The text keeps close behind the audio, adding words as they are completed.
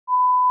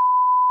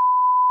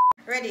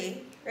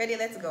Ready? Ready,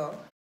 let's go. All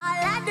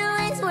I do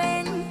is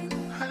win.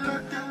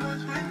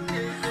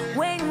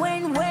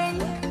 Win.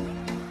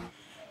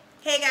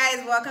 Hey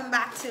guys, welcome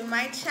back to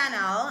my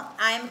channel.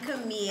 I'm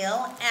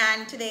Camille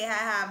and today I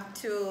have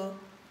two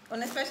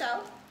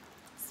special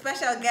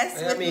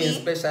guests with me.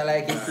 Special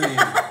like a cream.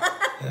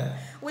 Yeah.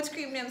 Which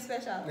cream name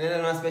special?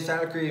 No,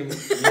 special cream.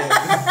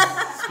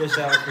 Yes.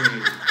 Special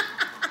cream.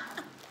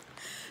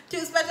 Two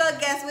special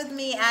guests with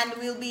me and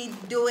we'll be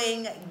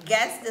doing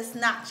Guess the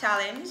Snack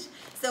Challenge.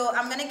 So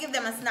I'm gonna give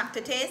them a snack to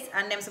taste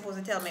and they're supposed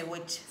to tell me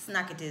which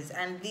snack it is.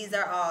 And these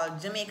are all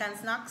Jamaican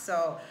snacks,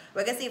 so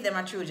we're gonna see if them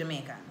are true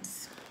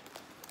Jamaicans.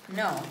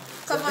 No.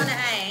 Come on,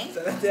 eh?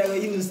 So that's what I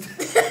used.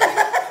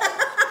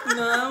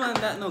 No, man,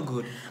 that no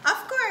good.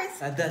 Of course.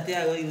 That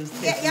I go use.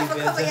 Yeah, you have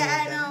to cover your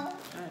eye now.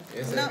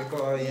 Yes, No.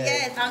 cover your eye.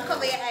 Yes, and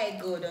cover your eye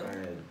good.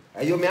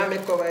 Alright. You may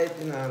have cover it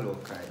in a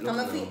look. Come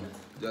Look on, now.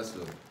 Just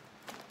look.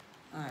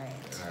 Alright.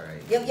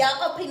 Alright. You're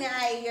up in your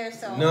eye here,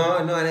 so. No,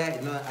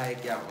 I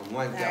can't.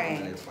 One can't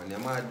on the left one. You're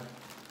mad.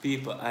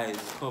 People eyes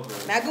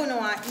covered. Now go to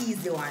one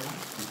easy one.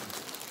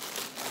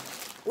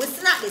 We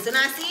snack this, you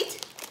not see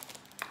it?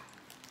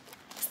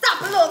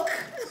 Stop, look.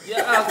 You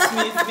ask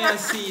me if I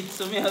see it,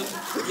 so me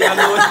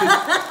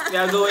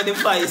I go with the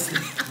price.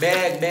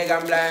 Beg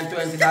and blind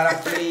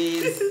 $20,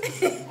 please.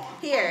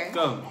 Here.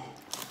 Come.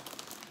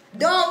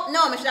 Don't,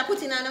 no, I should have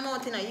put it on the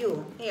mountain of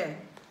you. Here.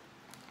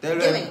 Tell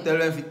them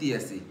if it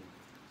tasty.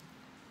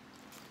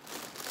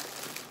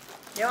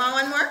 You want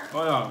one more?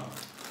 Hold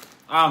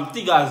on.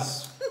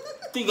 Tigers.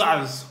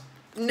 Tigers.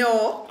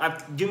 No.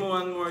 Give me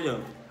one more,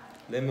 yo.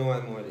 Let me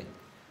one more.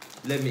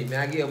 Let me. May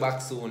I give you back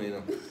soon, you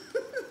know.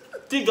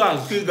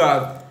 Tigers.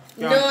 Tigers.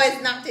 No,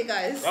 it's not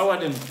Tigers. I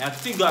want them.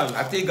 Tigers.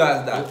 A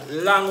tigers that.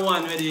 Long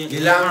one with The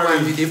long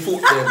one with the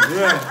foot them.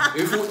 Yeah.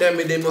 You foot them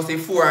with them must say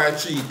 4 or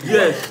 3.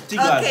 Yes,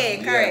 tigers. Okay,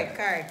 Yeah.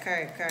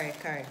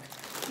 correct.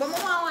 But I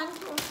want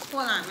one.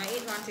 Hold on, I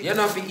eat one Tigers. You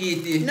not fi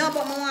eat it. No,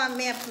 but I want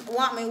me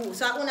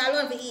so I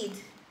alone to eat.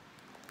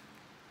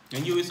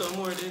 And you with some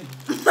more then?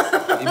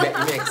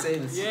 It makes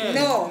sense. Yeah.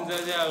 No.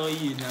 That's how I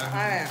eat now.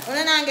 Alright,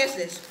 I can't guess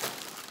this.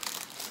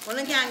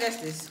 I can't guess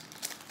this.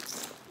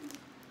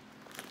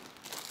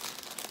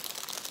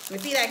 I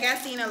feel like I've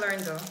seen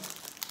Lorenzo.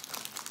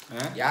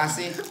 Huh? You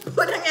see?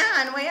 Put on your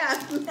hand, where you at?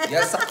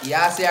 You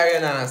see or you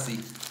not see?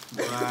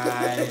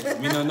 Why?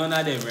 Me know none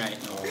of them right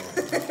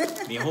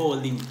now. Me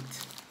holding it.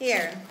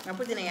 Here, I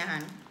put it in your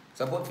hand.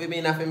 So put for me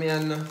and for me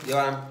and you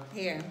want?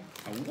 Here.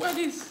 And what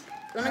is?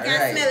 You can't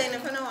Alright. smell it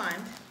if you don't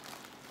want.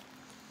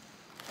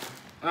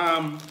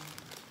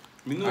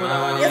 Me know that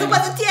one. You're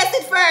supposed to taste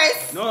it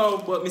first. No,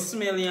 but me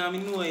smell it and me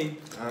know it.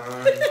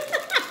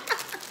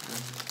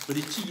 But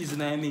the cheese in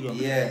me go.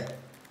 Yeah.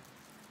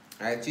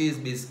 Right, cheese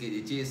biscuit,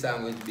 the cheese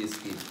sandwich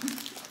biscuit.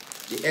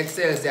 The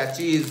Excelsior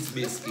cheese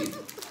biscuit.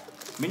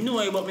 Me know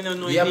it, but me don't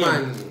know it. Yeah,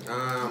 man.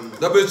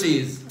 Double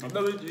cheese.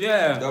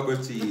 Yeah. Double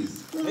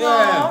cheese.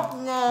 Yeah.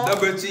 No.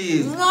 Double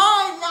cheese. No,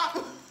 it's not.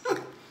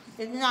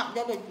 It's not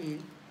double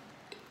cheese.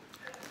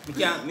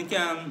 Me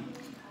can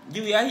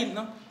give you a hint,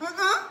 no?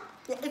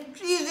 It's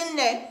cheese in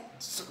there.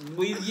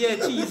 Yeah,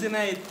 cheese in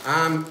it.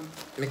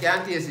 I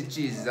can't taste the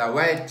cheese. It's a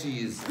white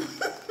cheese.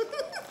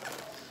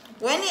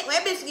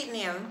 Where biscuit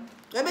name?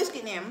 Where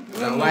biscuit name? It's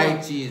a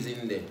white cheese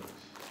in there.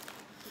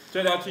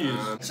 Cheddar cheese.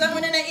 So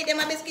when I eat them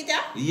a biscuit,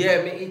 yeah?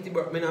 Yeah, me eat it,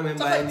 but me not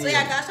remember So the you name.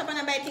 can shop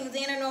and buy things and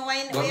you don't know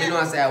why. But me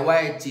know say a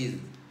white cheese.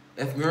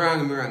 If me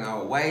wrong, me wrong.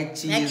 A white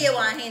cheese. I give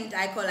one hint,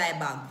 I call it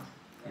bag.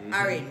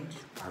 Orange.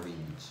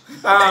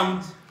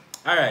 Orange.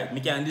 Alright, me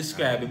can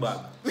describe the bag.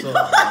 So,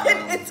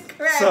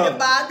 Describe the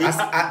bag.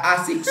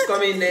 A 6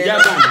 come in there. yeah,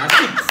 man,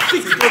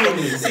 six coming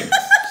in. Six.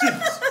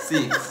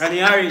 6. And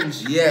the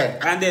orange. Yeah.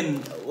 And then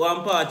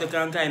one part you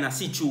can kind of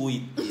see through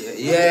it.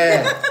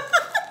 Yeah.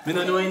 Me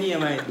don't know any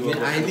name right though.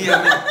 I need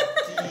a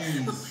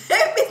cheese.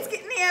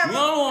 Biscuit name.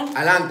 No.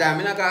 A long time,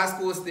 I not go to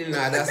school still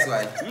now, that's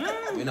why.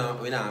 We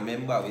not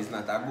remember, it's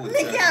not a good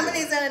Me can't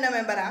believe I don't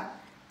remember that.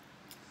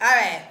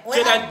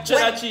 Alright.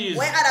 Cheddar cheese.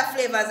 What other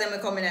flavors am I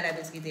coming in that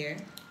biscuit here?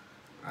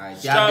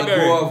 Alright, you have the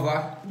Strawberry.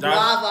 guava.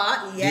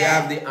 Guava, You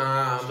have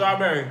yeah. the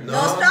Strawberry. No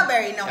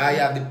strawberry, no. You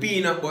have the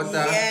peanut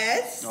butter.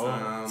 Yes.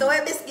 No. So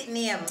what biscuit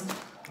name?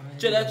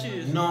 Cheddar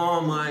cheese.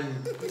 No, man.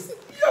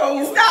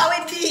 You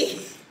start with D.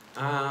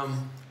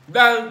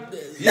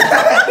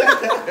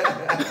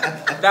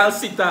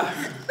 Dalsita.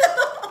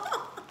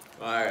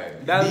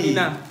 Alright.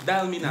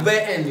 Dalmina. But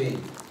anyway.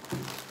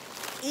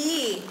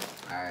 E.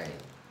 Alright.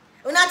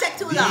 Will not take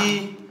too long.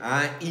 B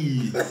and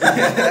E.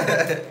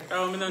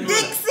 Oh, me don't know that.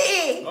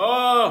 Dixie.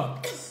 Oh.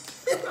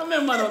 I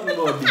remember nothing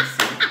about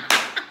Dixie.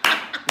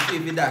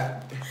 Give me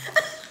that.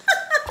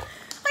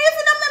 How you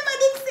feel remember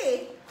Dixie?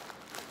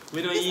 We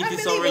don't It's eat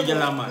this so unbelievable.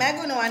 regular, man. I'm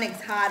going to one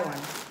next hard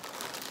one.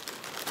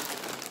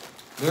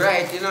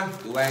 Right, you know,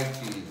 the white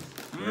cheese.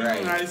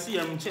 Right. I see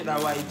I'm cheddar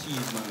white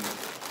cheese, man.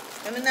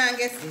 Let me now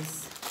guess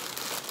this.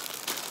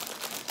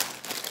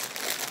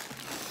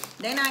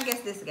 They not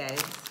guess this,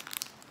 guys.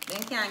 They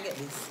can't get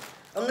this.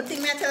 Only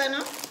thing I tell you now,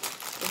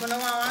 if you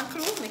don't want one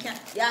clue, they can't.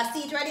 Yeah,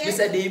 see it right here?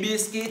 Mr. D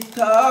biscuit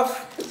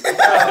tough.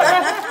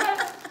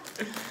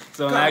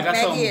 So Come, like make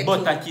some it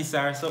butter too. kiss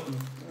or something.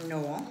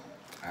 No.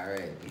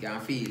 Alright, you can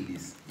feel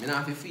this. I don't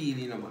have to feel,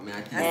 you know, but I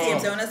I taste. see him,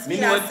 so I wanna Me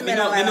feel know, and smell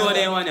me know while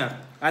them one yeah.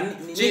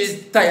 And the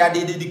Cheese tired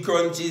the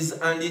crunches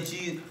and the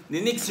cheese.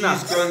 next Cheese snack.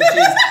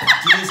 crunches.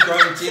 Cheese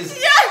crunches.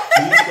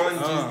 Cheese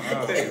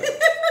crunches.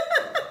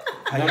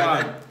 Yeah,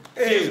 man.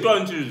 Cheese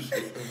crunches.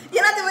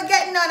 You're not even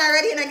getting none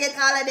already and I get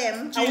all of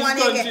them. Cheese And one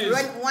you get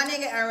crunches. one you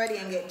get already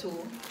and get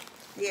two.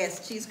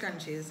 Yes, cheese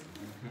crunches.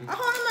 I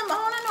don't remember, I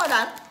wanna know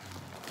that.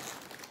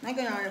 I'm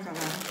gonna remember,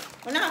 man.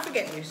 We're not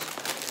forget this.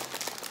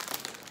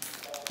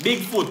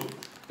 Bigfoot.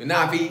 You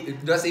know,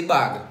 just the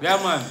bag. Yeah,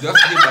 man. Just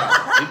the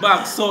bag. The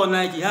bag so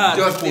like it hard.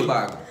 Just to the pull.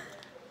 bag.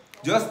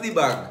 Just the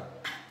bag.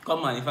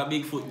 Come on, if a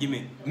Bigfoot, give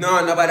me.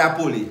 No, nobody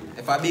pull it.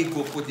 If a big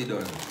cook, put it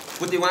on.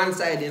 Put it one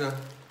side, you know.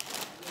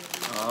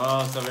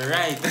 Oh, so we're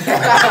right.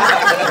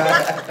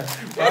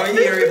 Oh,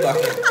 here it back.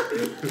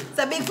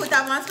 So Bigfoot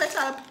have one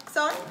special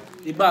son?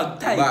 The bag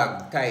tight.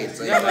 Bag tight.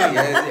 So Yeah, you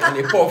man. see, and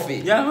the puffy.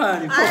 Yeah,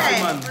 man. The puffy,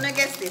 Alright, man. I'm gonna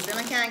guess this and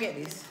I can't get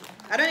this.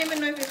 I don't even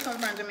know if it's come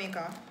from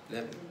Jamaica.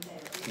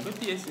 Good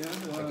taste, you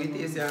know. Okay,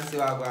 taste and see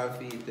what I'm going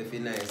to feel. If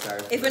it's nice or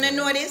If you don't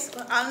know this,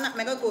 I'm not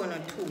gonna go on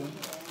two.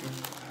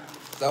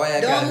 So what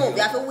you Don't can move, do?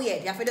 you have to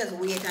wait. You have to just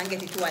wait and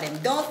get it two of them.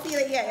 Don't feel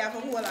it yet, you have to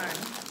hold on.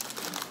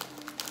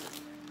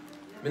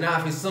 I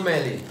have to smell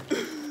it.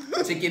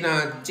 Chicken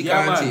and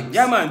Yeah, man. chips.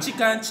 Yeah, man.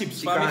 Chicken chips.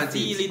 Chicken For me and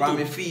feel chips. it For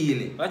me too.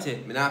 feel it. Watch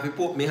it. I have to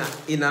put me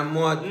in a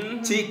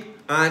mud, chick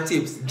and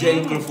chips,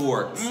 gentle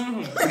forks.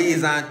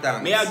 Please and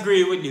thanks. Me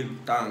agree with you.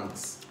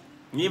 Thanks.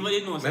 Me even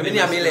didn't know. Let me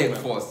near my leg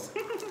first.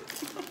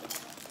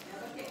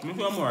 Me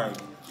feel more.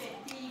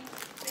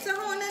 So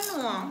how do you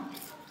know?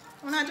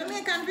 I'm not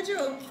Jamaican for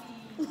you.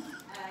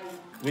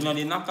 We know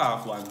the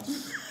knockoff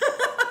ones.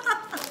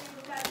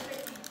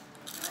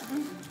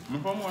 Me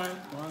feel more.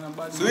 One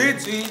bad Sweet,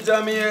 sweet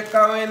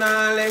Jamaica, we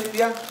not left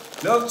ya.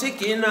 Love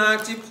chicken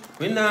and chips,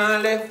 we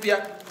not left ya.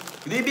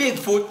 The big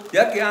foot, you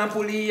can't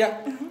pull it ya.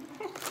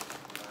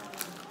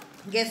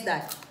 Guess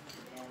that.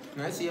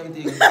 I see him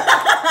thing.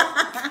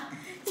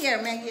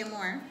 Here, make you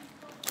more.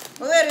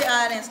 But where do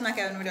all them snack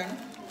when we done?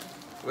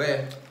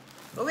 Where?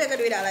 But where go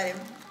do with all of them?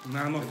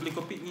 Nah, no flick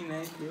up it in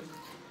nice.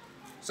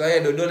 So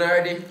you done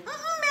already? Me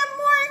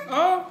more.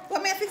 Oh.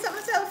 But me fix up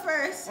myself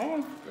first.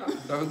 Oh.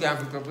 So we can't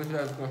pick up with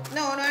us. No,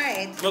 no,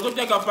 alright. We could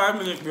take a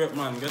 5-minute break,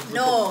 man. Get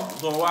No.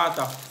 some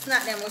water.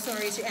 Snack them with some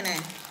rich in there.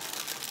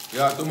 You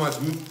have too much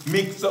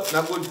mix up,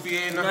 not good for you,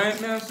 you know? Right,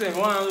 man, say,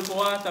 one little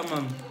water,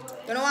 man.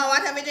 You know what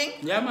water me drink?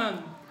 Yeah,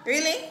 man.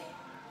 Really?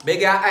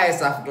 Beg your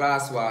ice of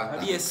glass There'll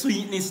water. be a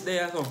sweetness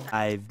there, so.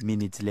 5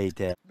 minutes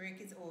later. Break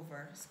is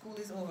over. School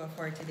is over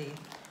for today.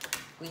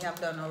 We have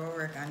done our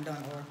work and done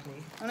our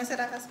play. Wanna say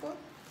that at school?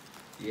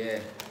 Yeah.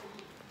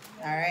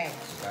 Alright.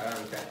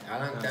 I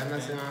don't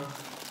time, you know.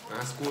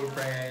 And school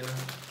prayer,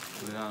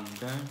 you know. Long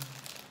time.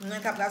 I'm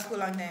gonna cap that school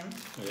long time.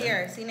 Yeah.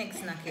 Here, see next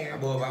snack here.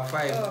 About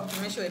 5. Oh,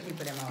 let me show you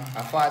people them out.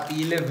 I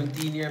 40, 11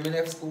 year, I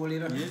left school, you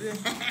know.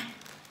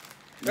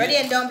 Ready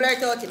and don't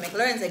blurt out to make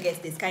Lorenzo guess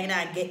this, cause you're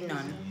not getting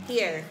none.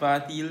 Here.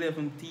 40,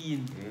 11,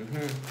 teen.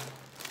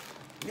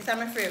 This is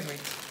my favorite.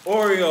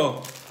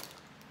 Oreo.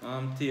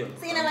 Tell. See you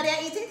never there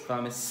eat it?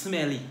 For me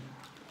smelly.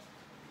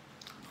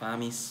 For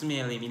me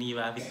smelly, me need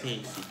to have it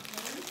tasty.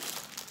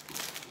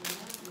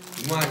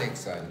 Come on,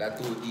 next one.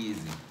 That's too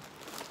easy.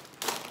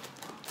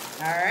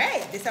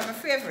 Alright, this is my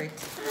favorite.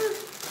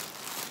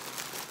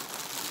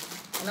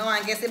 No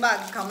one guess the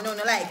bag, come on, no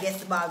like guess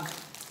the bag.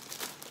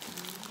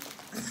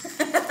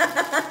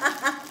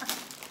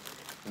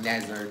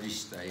 That's our dish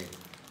style.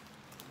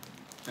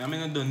 I'm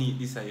not done eat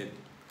this yet.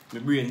 My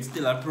brain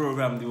still a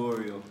program the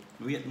Oreo.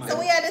 Wait, man. So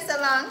we had this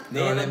along.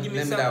 No, No, let give me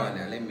me that some. one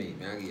now. Let me.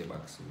 I'll give you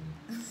back soon.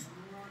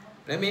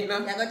 Let me now.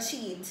 You're gonna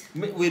cheat.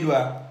 With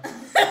what?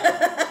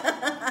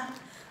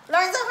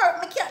 Lorenzo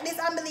hurt me cat this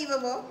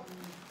unbelievable.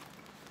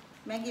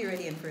 Make you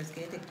ready in first,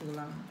 can it take too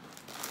long?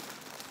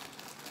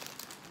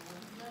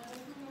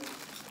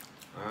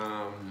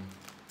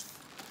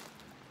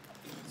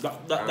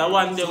 That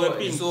one they were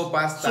pink.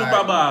 Superstar.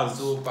 Super bars.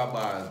 Super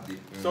bars.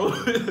 So,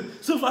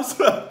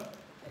 superstar.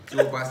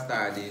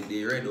 Superstar,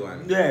 the red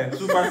one. Yeah,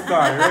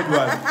 superstar, red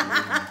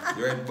one.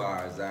 The red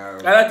bars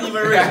are. Not even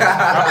red.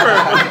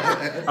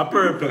 A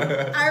purple.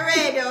 I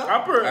read though. A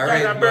purple. A red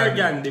Kind of one.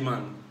 burgundy,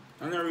 man.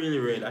 I'm not really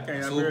red. I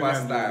kind of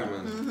Superstar,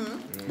 burgundy.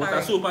 man. But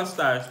Alright. a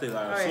superstar still.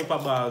 Alright. Super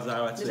bars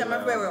are what This is my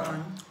favorite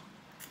one.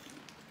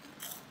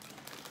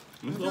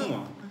 Let's go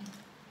more.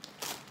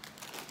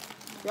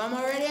 You want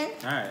more ready?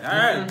 Alright,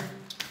 alright.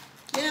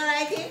 You don't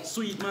like it?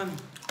 Sweet, man.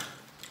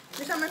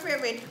 This is my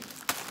favorite.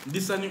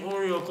 This and the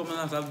Oreo coming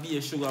out of beer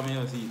sugar, me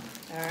just eat.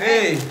 Alright.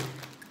 Hey!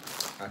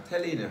 I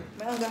tell you now.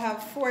 I'm gonna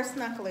have 4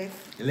 snack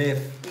left.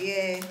 Left.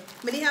 Yeah.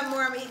 But they have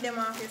more, I'm eat them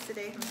off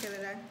yesterday. I'm telling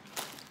you that.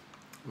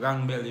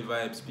 Wrong belly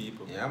vibes,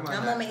 people. Yeah, man.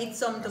 Now mama eat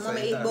some, I mama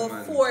say eat that, about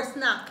man. 4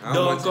 snack. How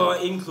Don't much go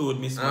you- include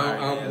Miss Mary.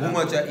 How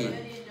much I eat?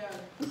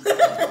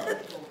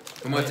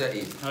 How much I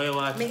eat? How you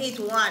want? Me eat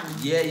 1.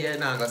 Yeah,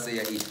 now I'm gonna say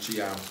I eat 3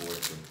 and 4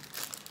 too.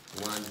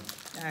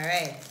 1.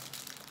 Alright.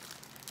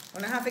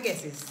 I'm gonna have to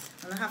guess this.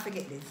 I'm gonna have to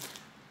get this.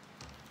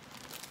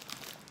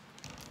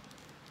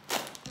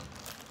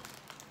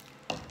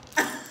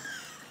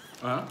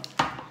 Huh?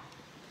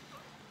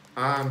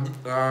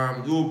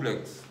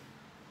 Duplex.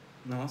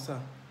 No, sir.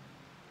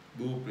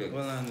 Duplex.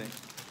 Hold on there.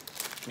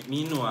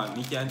 Me know,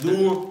 me can't.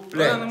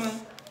 Duplex. Hold on,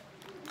 man.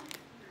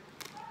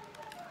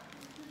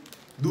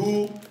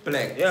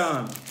 Duplex.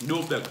 Yeah,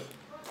 duplex.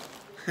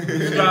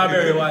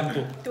 Strawberry one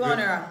too.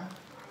 200 wrong.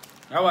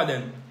 How are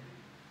them?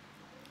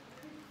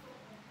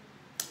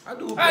 A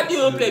duplex. A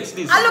duplex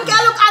this. I look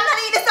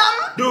underneath the thumb.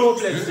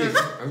 Duplex this.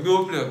 A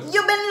duplex.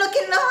 You've been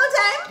looking the whole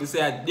time. You say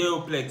a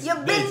duplex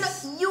You've been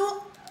this.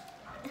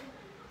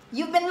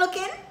 You've been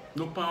looking.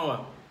 Look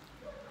power.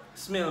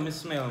 Smell me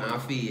smell I man.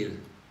 feel.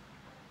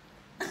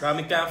 Cause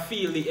I can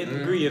feel the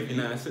engraving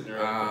and sitting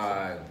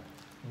around.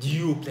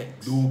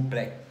 Duplex.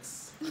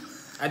 Duplex.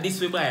 And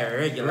this we buy a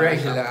regular.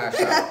 Regular shot.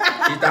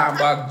 It and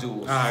bag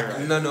juice. Alright.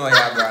 You don't know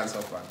how you're going so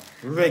far.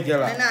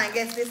 Regular. And I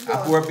guess this A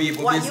one. poor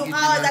people What biscuit, you you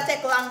all know. that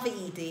take long for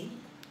eat, eh?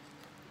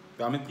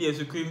 Cause I taste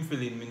the cream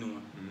filling me know.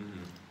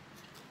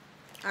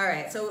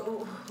 Alright,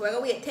 so we're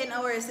gonna wait 10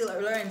 hours till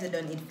Lorenzo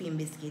done eat film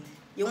biscuit.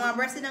 You wanna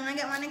brush it down and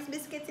get my next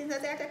biscuit since I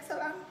take so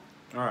long?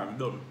 Alright, I'm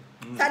done.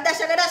 So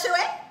dash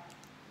away?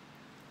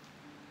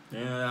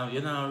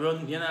 You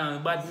know,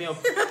 bad me up.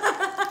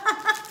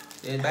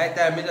 Then by the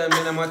time I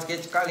don't much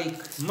catch colic.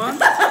 Man,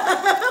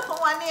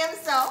 One name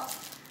so.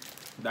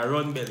 the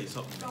run belly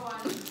something.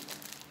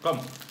 Come.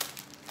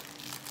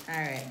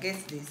 Alright,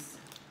 guess this.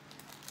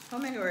 How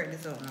many work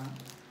this out now?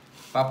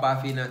 Papa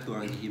Fina to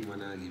and give him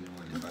one and give him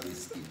money for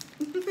biscuit.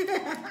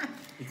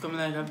 It come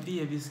like a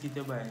beer biscuit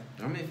you buy.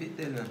 How many fit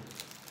tell you?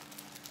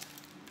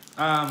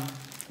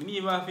 Me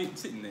even have it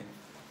sitting there.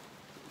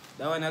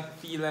 That one I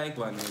feel like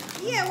one.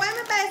 Yeah, why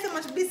am I buying so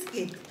much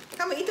biscuit?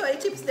 Come eat all the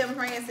chips them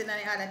from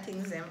yesterday and the other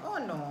things them. Oh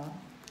no.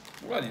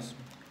 What is?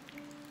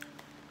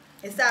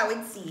 It start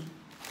with C.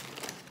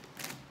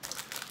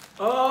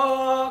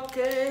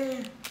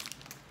 Okay.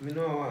 Me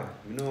know one.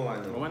 Me know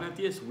one That now. one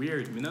taste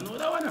weird. Me don't know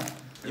that one.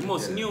 You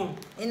must Yeah. new.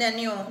 In a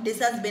new, this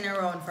has been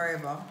around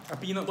forever. A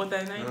peanut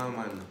butter night. No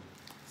man.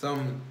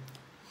 Some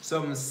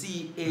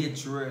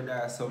CH word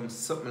or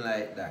something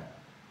like that.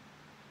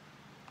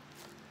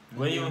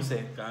 What you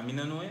say? Cause I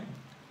don't know you.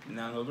 I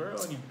don't go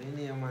around you. My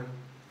name man.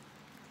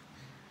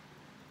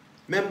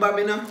 Remember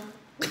me now?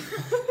 What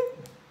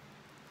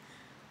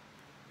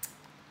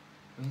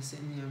you say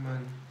name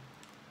man?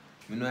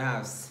 Me know I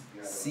have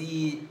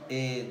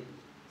CH.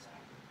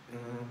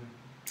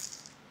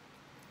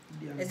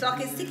 It's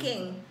like it's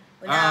ticking.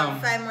 We now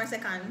have 5 more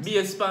seconds.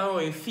 Based on how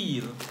I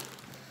feel,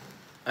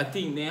 I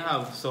think they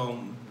have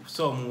some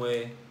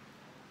way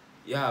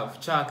you have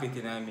chocolate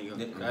in Amigo.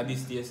 Yeah.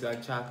 This tastes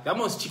like chocolate. That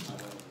must chicky.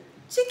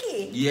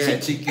 Chicky. Yeah,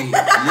 chicky.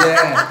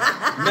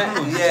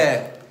 Yeah.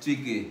 Yeah,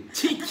 chicky.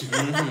 Chicky.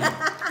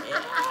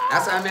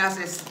 That's why I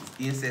say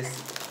incest.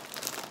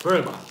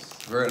 World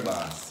boss. World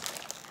boss.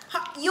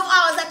 You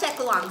always a take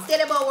long.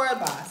 Say about world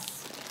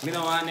boss. Me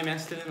no want them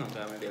still enough to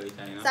my belly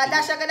time. So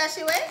dash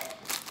away.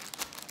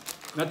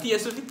 No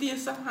taste of the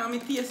taste. How me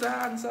taste the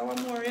answer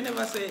one more. You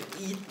never say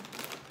eat.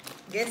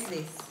 Guess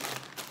this.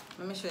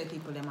 Let me show you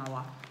people them are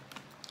what.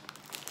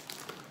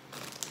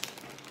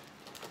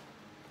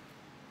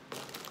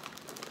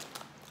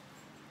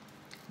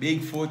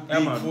 Bigfoot, Yeah,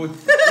 man. Bigfoot.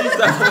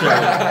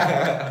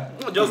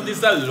 Just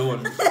this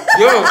alone.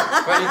 Yo,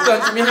 when you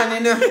touch me hand,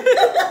 you know.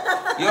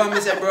 Yo, me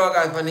say, bro,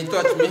 guys, when you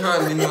touch me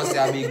hand, you know, say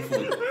a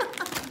Bigfoot.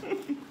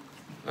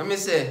 Let me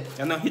say,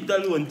 You know hit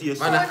alone taste.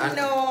 Man, Oh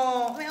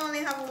no, we only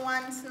have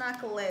one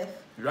snack left.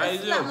 Right,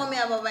 What snack yo. mommy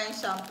have over in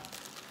shop?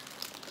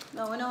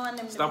 No, we don't want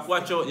them. Stop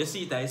watch out. You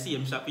see it, I see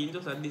him shopping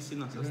just at this, you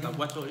know. So stop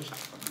watch out the shop.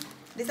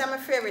 This is my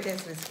favorite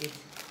biscuit.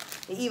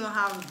 They even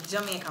have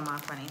Jamaican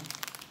mark on it.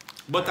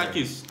 Butter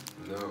kiss.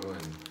 no,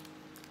 man.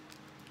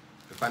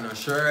 If I know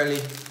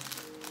Shirley,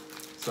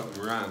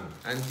 something wrong.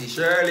 Auntie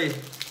Shirley.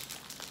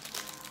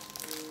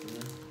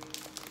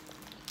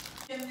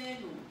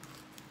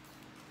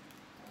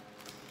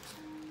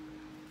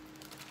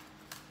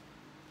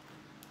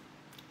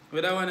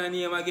 What I want to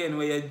name again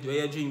where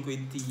you drink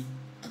with tea.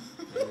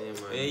 Yeah,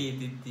 Where you eat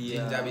with tea.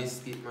 Ginger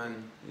biscuit,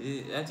 man.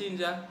 A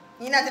ginger?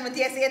 You not even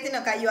taste it, you know,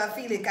 because you are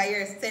feel it, because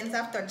your sense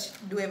of touch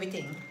do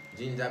everything.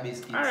 Ginger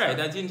biscuit. Alright,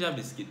 a ginger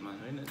biscuit, man.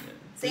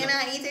 So you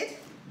not eat it?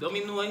 Don't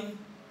me know why.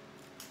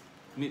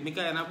 Me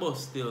kind of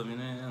boss still. Me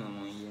know,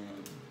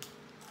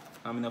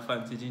 I'm not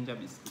fancy ginger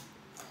biscuit.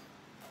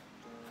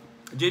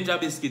 Ginger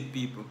biscuit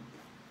people.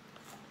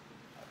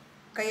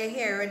 Because your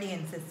hair already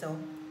says so.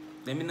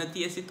 Let me not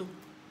taste it too.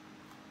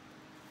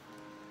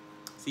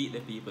 See the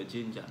people,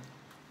 ginger.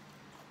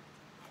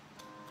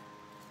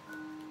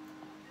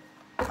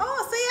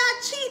 Oh, so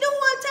you cheat the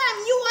whole time.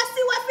 You will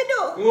see what we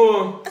do. Oh.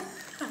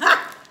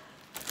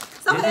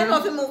 So you know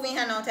if you move in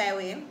hand out that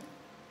way.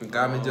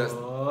 Because me just...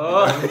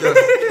 Oh. Me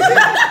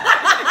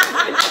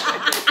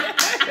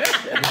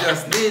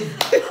just did.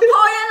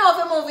 How you know if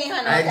you move in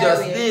hand out I that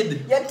just way? did.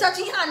 You're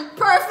touching hand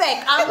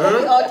perfect. I'm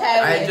moving out that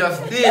way. I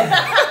just did.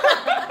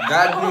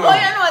 God How knows.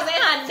 you know say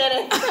hand did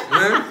it?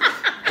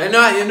 You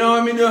know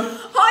what me do?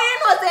 How you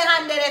know say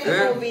hand did it? if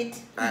you move it.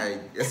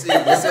 Alright, you see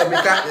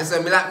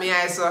me lock me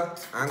eyes so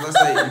I'm gonna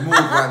say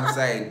move one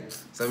side.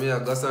 So me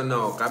go so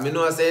now. Cause me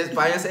know say it's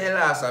fine say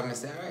last so me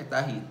say alright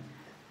I hit.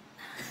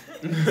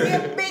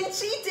 You've been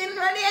cheating,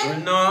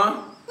 Rodane.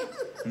 No.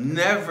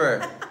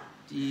 Never.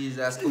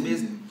 Jesus,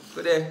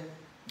 could they?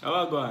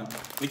 How go on?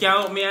 We can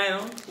help me, I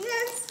know.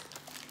 Yes.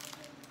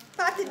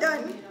 Party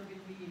done.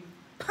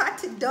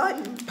 Party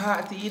done.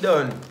 Party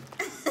done.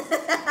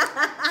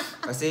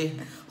 I see.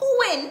 Who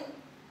win?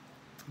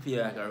 I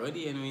feel like I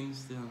already win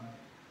still.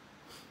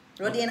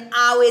 Rodane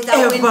always a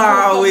win Ever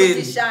for win.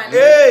 competition.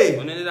 Hey.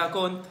 When did I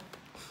count?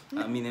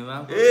 I me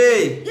never.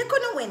 Hey. You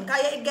couldn't win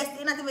because you guessed,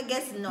 you not even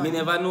guess none. Me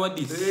never know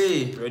this.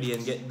 Hey. Ready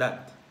and get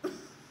that.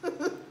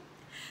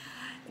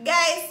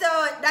 Guys, so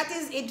that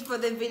is it for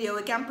the video.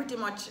 We can pretty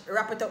much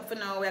wrap it up for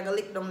now. We're gonna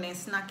lick down the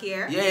snack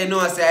here. Yeah, you know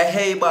I say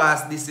hey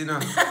boss this you know.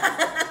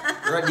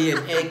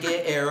 Rodane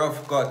aka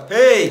Rough Cut.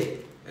 Hey!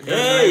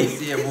 Hey!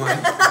 Same one.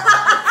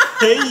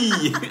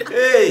 Hey!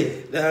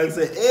 Hey! Dog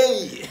say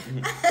hey!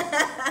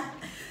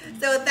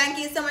 So thank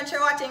you so much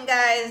for watching,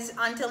 guys.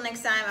 Until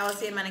next time, I will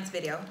see you in my next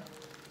video.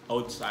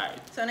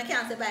 Outside. So I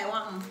can't say bye.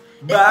 One.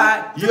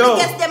 Bye. Yo.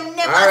 Guess them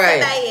never say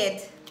bye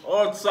yet.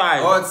 Outside.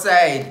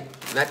 Outside.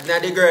 Not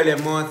the girl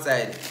them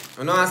outside.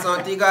 You know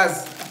some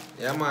tigers?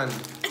 Yeah man.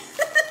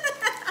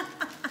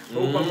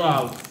 Super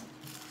balls.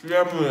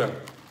 Yeah man.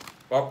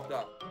 Pop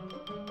that.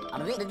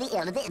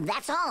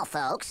 That's all,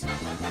 folks.